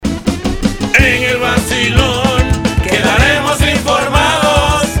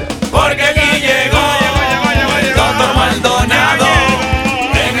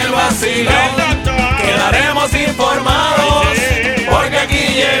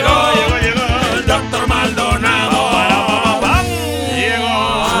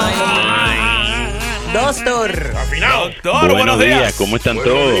buenos días. ¿Cómo están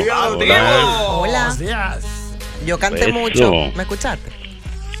todos? Hola. Buenos días. Yo canté mucho. ¿Me escuchaste?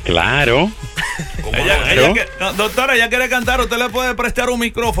 Claro. Doctora, ella quiere cantar. ¿Usted le puede prestar un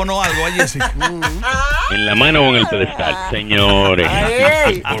micrófono o algo a Jessy? En la mano o en el pedestal, señores.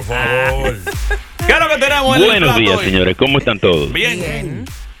 Ay. Por favor. ¿Qué es lo que tenemos en el Buenos plato días, hoy? señores. ¿Cómo están todos? Bien.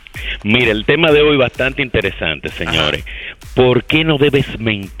 Mira, el tema de hoy bastante interesante, señores. ¿Por qué no debes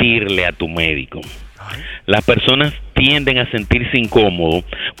mentirle a tu médico? Las personas tienden a sentirse incómodos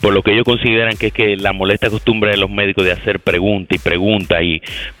por lo que ellos consideran que es que la molesta costumbre de los médicos de hacer preguntas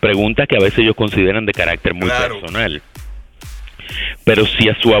que a veces ellos consideran de carácter muy personal. Pero si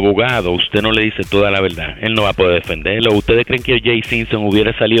a su abogado usted no le dice toda la verdad, él no va a poder defenderlo. ¿Ustedes creen que O.J. Simpson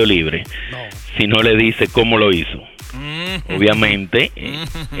hubiera salido libre si no le dice cómo lo hizo? Obviamente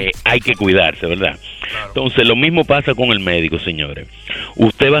hay que cuidarse, ¿verdad? Claro. Entonces lo mismo pasa con el médico, señores.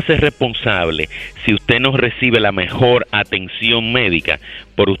 Usted va a ser responsable si usted no recibe la mejor atención médica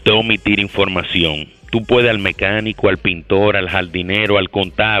por usted omitir información. Tú puedes al mecánico, al pintor, al jardinero, al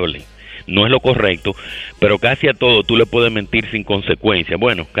contable. No es lo correcto, pero casi a todo tú le puedes mentir sin consecuencia.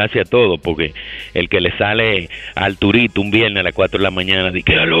 Bueno, casi a todo, porque el que le sale a Arturito un viernes a las 4 de la mañana dice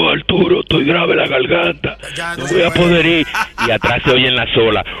que aló Arturo, estoy grave la garganta, no voy a poder ir, y atrás se oye en la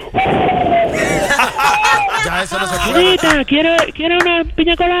sola. Ya eso no se puede. ¿Quiere una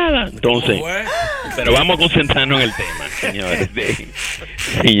piña colada? Entonces, pero vamos a concentrarnos en el tema, señores.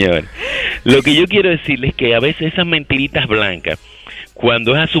 Señor, lo que yo quiero decirles es que a veces esas mentiritas blancas,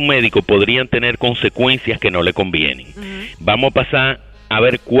 cuando es a su médico, podrían tener consecuencias que no le convienen. Vamos a pasar a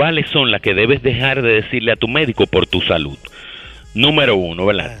ver cuáles son las que debes dejar de decirle a tu médico por tu salud. Número 1,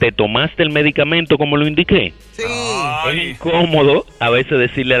 ¿verdad? ¿Te tomaste el medicamento como lo indiqué? Sí. Ay. Es incómodo a veces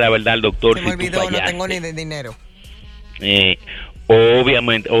decirle la verdad al doctor. Se me olvidó, no tengo ni de dinero.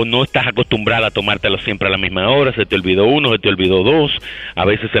 Obviamente, o no estás acostumbrada a tomártelo siempre a la misma hora, se te olvidó uno, se te olvidó dos, a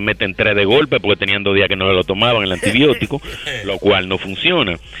veces se meten 3 de golpe porque tenían 2 días que no se lo tomaban el antibiótico, lo cual no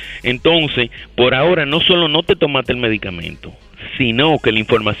funciona. Entonces, por ahora no solo no te tomaste el medicamento, sino que la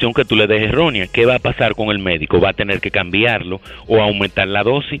información que tú le des es errónea. ¿Qué va a pasar con el médico? Va a tener que cambiarlo o aumentar la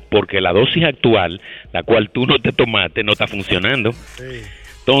dosis, porque la dosis actual, la cual tú no te tomaste, no está funcionando.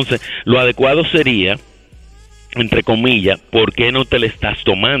 Entonces, lo adecuado sería, entre comillas, ¿por qué no te le estás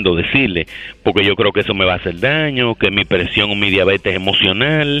tomando? Decirle, porque yo creo que eso me va a hacer daño, que mi presión o mi diabetes es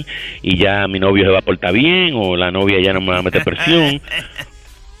emocional y ya mi novio se va a portar bien, o la novia ya no me va a meter presión,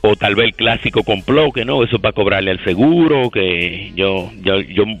 o tal vez el clásico complot, que no, eso es para cobrarle al seguro, que yo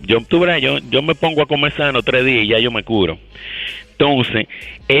me pongo a comer sano 3 días y ya yo me curo. Entonces,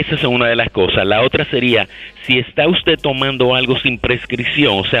 esa es una de las cosas. La otra sería, si está usted tomando algo sin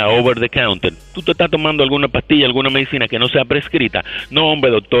prescripción, o sea, over the counter, tú te estás tomando alguna pastilla, alguna medicina que no sea prescrita, no,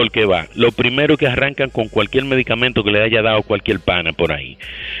 hombre, doctor, ¿qué va? Lo primero que arrancan con cualquier medicamento que le haya dado cualquier pana por ahí.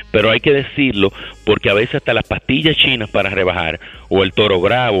 Pero hay que decirlo, porque a veces hasta las pastillas chinas para rebajar, o el toro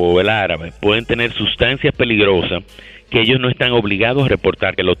bravo, o el árabe, pueden tener sustancias peligrosas que ellos no están obligados a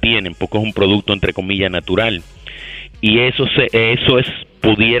reportar que lo tienen, porque es un producto, entre comillas, natural. Y eso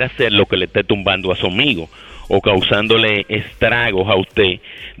pudiera ser lo que le esté tumbando a su amigo o causándole estragos a usted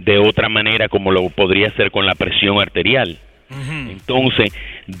de otra manera, como lo podría hacer con la presión arterial. Entonces,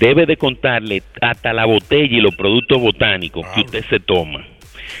 debe de contarle hasta la botella y los productos botánicos que usted se toma.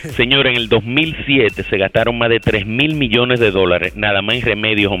 Señor, en el 2007 se gastaron más de $3,000 millones nada más en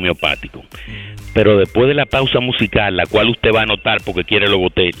remedios homeopáticos. Pero después de la pausa musical, la cual usted va a anotar porque quiere los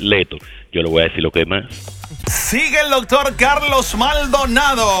boletos, yo le voy a decir lo que es más. Sigue el doctor Carlos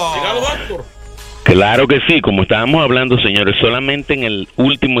Maldonado. Claro que sí, como estábamos hablando, señores, solamente en el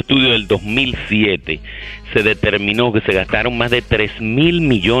último estudio del 2007 se determinó que se gastaron más de $3,000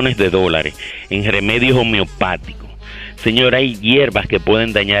 millones en remedios homeopáticos. Señor, hay hierbas que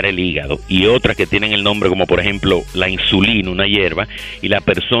pueden dañar el hígado y otras que tienen el nombre como por ejemplo la insulina, una hierba, y la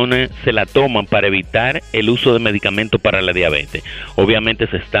persona se la toman para evitar el uso de medicamentos para la diabetes. Obviamente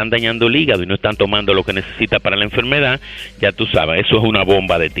se están dañando el hígado y no están tomando lo que necesita para la enfermedad, ya tú sabes, eso es una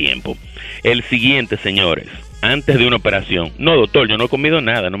bomba de tiempo. El siguiente, señores, antes de una operación, no doctor, yo no he comido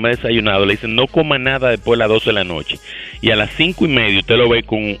nada, no me he desayunado, le dicen no coma nada después de las 12 de la noche, y a las 5:30 usted lo ve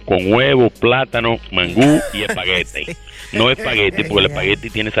con huevo, plátano, mangú y espaguete. No es espagueti, porque el espagueti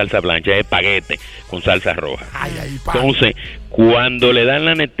tiene salsa blanca, es espaguete con salsa roja. Entonces, cuando le dan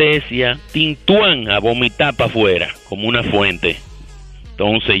la anestesia, tintúan a vomitar para afuera, como una fuente.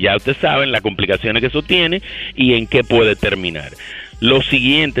 Entonces, ya ustedes saben las complicaciones que eso tiene y en qué puede terminar. Lo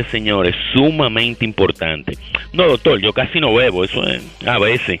siguiente, señores, sumamente importante. No, doctor, yo casi no bebo, eso es, a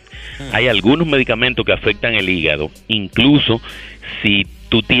veces. Hay algunos medicamentos que afectan el hígado, incluso si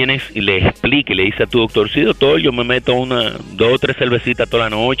tú tienes y le expliques, le dices a tu doctor, sí doctor, yo me meto 2 o 3 cervecitas toda la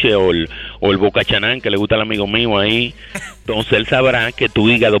noche, o el Boca Chanán que le gusta al amigo mío ahí, entonces él sabrá que tu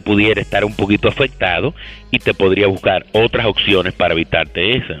hígado pudiera estar un poquito afectado y te podría buscar otras opciones para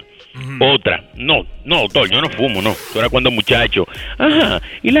evitarte esa. Otra, no doctor, yo no fumo, no, eso era cuando muchacho. Ajá,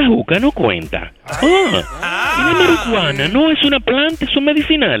 y la juca no cuenta. Y la marihuana no es una planta, es un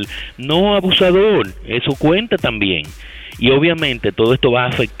medicinal. No, abusador, eso cuenta también. Y obviamente todo esto va a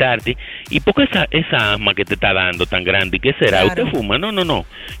afectarte. ¿Y por qué esa asma que te está dando tan grande? ¿Y qué será? Claro. ¿Usted fuma? No.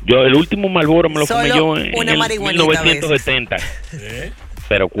 Yo el último Marlboro me lo fumé yo en el 1970.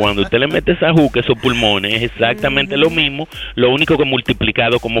 Pero cuando usted le mete esa juca, esos pulmones, es exactamente lo mismo, lo único que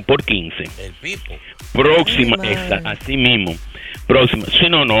multiplicado como por 15. El pipo. Próxima, así mismo. Próxima. Sí,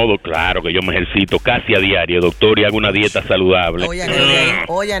 no, claro que yo me ejercito casi a diario, doctor, y hago una dieta saludable.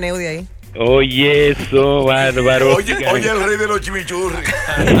 Oye, Neudi ahí. Oye, eso, bárbaro. Oye, el rey de los chimichurri.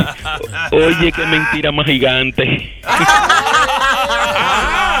 Oye, qué mentira más gigante.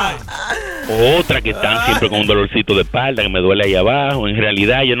 Otra que están siempre con un dolorcito de espalda, que me duele ahí abajo. En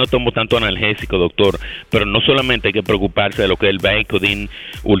realidad yo no tomo tanto analgésico, doctor, pero no solamente hay que preocuparse de lo que es el Vacilon,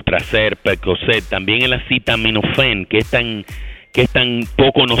 Ultracer, Percocet, también el acetaminofén, que es tan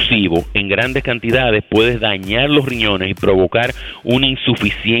poco nocivo. En grandes cantidades puedes dañar los riñones y provocar una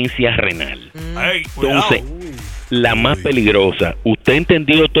insuficiencia renal. Entonces, la más peligrosa, usted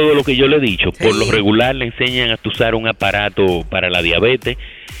entendió todo lo que yo le he dicho. Por lo regular le enseñan a usar un aparato para la diabetes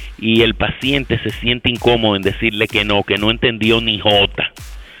y el paciente se siente incómodo en decirle que no entendió ni jota.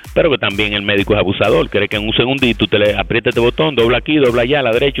 Pero que también el médico es abusador, cree que en un segundito usted le aprieta este botón, dobla aquí, dobla allá, a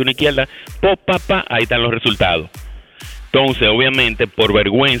la derecha, una izquierda, ahí están los resultados. Entonces, obviamente, por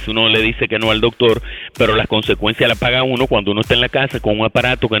vergüenza uno le dice que no al doctor, pero las consecuencias las paga uno cuando uno está en la casa con un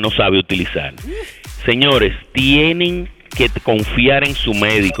aparato que no sabe utilizar. Señores, tienen que confiar en su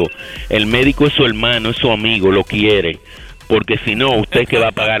médico. El médico es su hermano, es su amigo, lo quiere. Porque si no, usted que va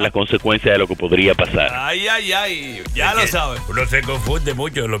a pagar las consecuencias de lo que podría pasar. Ay, ya lo sabe. Uno se confunde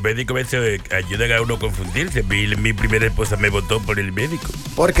mucho, los médicos a veces ayudan a uno a confundirse. Mi primera esposa me votó por el médico.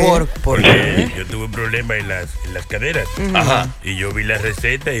 ¿Por qué? Porque yo tuve un problema en las caderas. Ajá. Y yo vi la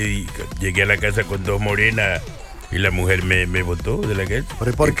receta y llegué a la casa con 2 morenas y la mujer me votó de la casa.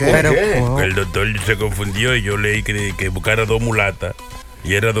 ¿Pero por qué? El doctor se confundió y yo leí que buscara 2 mulatas.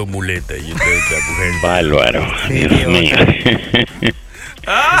 Y era 2 muletas. Y entonces la mujer... Bárbaro. Dios mío.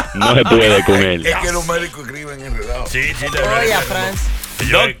 No se puede con él. Es que los médicos escriben enredados. Sí, Oye, Franz.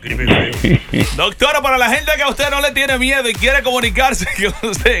 Doctora, para la gente que a usted no le tiene miedo y quiere comunicarse con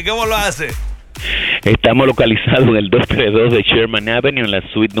usted, ¿cómo lo hace? Estamos localizados en el 232 de Sherman Avenue, en la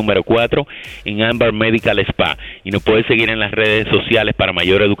suite número 4, en Amber Medical Spa. Y nos puede seguir en las redes sociales para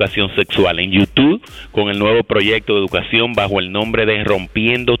mayor educación sexual. En YouTube, con el nuevo proyecto de educación bajo el nombre de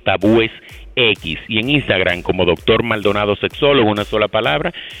Rompiendo Tabúes X. Y en Instagram, como Dr. Maldonado Sexólogo, una sola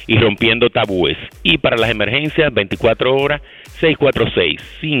palabra, y Rompiendo Tabúes. Y para las emergencias, 24 horas,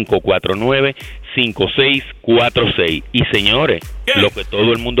 646-549-5646. Y señores, lo que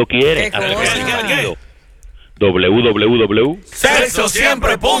todo el mundo quiere,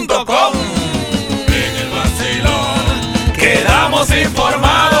 www.sexosiempre.com. En el vacilón quedamos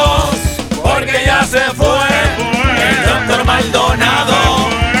informados porque ya se fue el doctor Maldonado.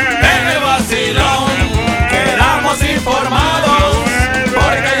 En el vacilón quedamos informados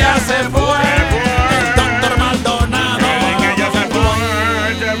porque ya se fue el doctor Maldonado.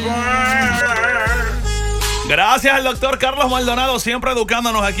 Gracias al doctor Carlos Maldonado, siempre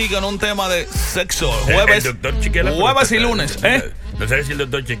educándonos aquí con un tema de sexo. Jueves y lunes. ¿No sabes si el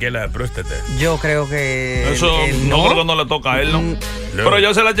doctor chequea la próstata? Yo creo que... Eso no creo que no le toca a él, ¿no? Pero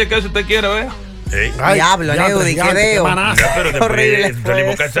yo se la chequeé si usted quiere, ¿ve? Ay, diablo, Neudi, qué veo. Pero después horrible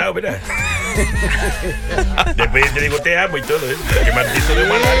salimos cansados, mira. Después te digo te amo y todo, que Martito de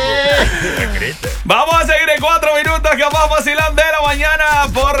más largo. La creta. Vamos a seguir en 4 minutos que más Vacilón de la mañana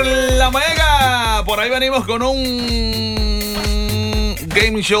por la Mega. Por ahí venimos con un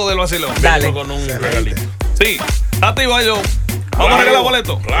game show del Vacilón. Dale. Con un regalito. Sí, activa yo. Vamos a regalar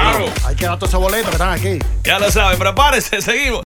boletos. Claro. Hay que dar todos esos boletos que están aquí. Ya lo saben, prepárese, seguimos.